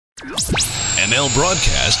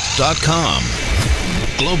MLBroadcast.com.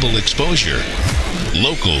 Global exposure.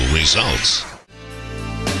 Local results.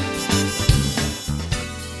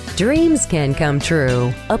 Dreams can come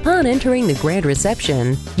true. Upon entering the grand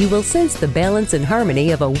reception, you will sense the balance and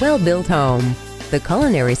harmony of a well-built home. The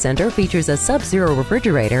Culinary Center features a Subzero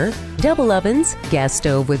refrigerator, double ovens, gas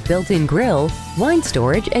stove with built-in grill, wine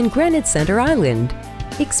storage, and granite center island.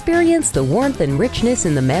 Experience the warmth and richness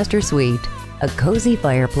in the master suite. A cozy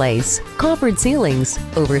fireplace, coffered ceilings,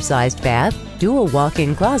 oversized bath, dual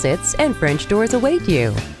walk-in closets, and French doors await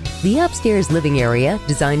you. The upstairs living area,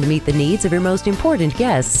 designed to meet the needs of your most important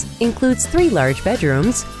guests, includes 3 large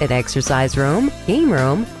bedrooms, an exercise room, game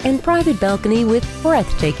room, and private balcony with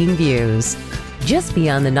breathtaking views. Just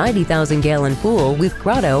beyond the 90,000-gallon pool with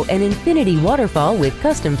grotto and infinity waterfall with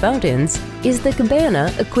custom fountains is the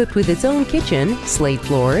cabana, equipped with its own kitchen, slate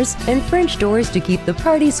floors, and French doors to keep the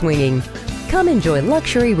party swinging. Come enjoy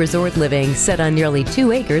luxury resort living set on nearly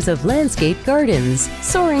 2 acres of landscaped gardens,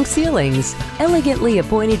 soaring ceilings, elegantly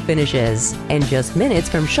appointed finishes, and just minutes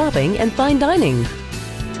from shopping and fine dining.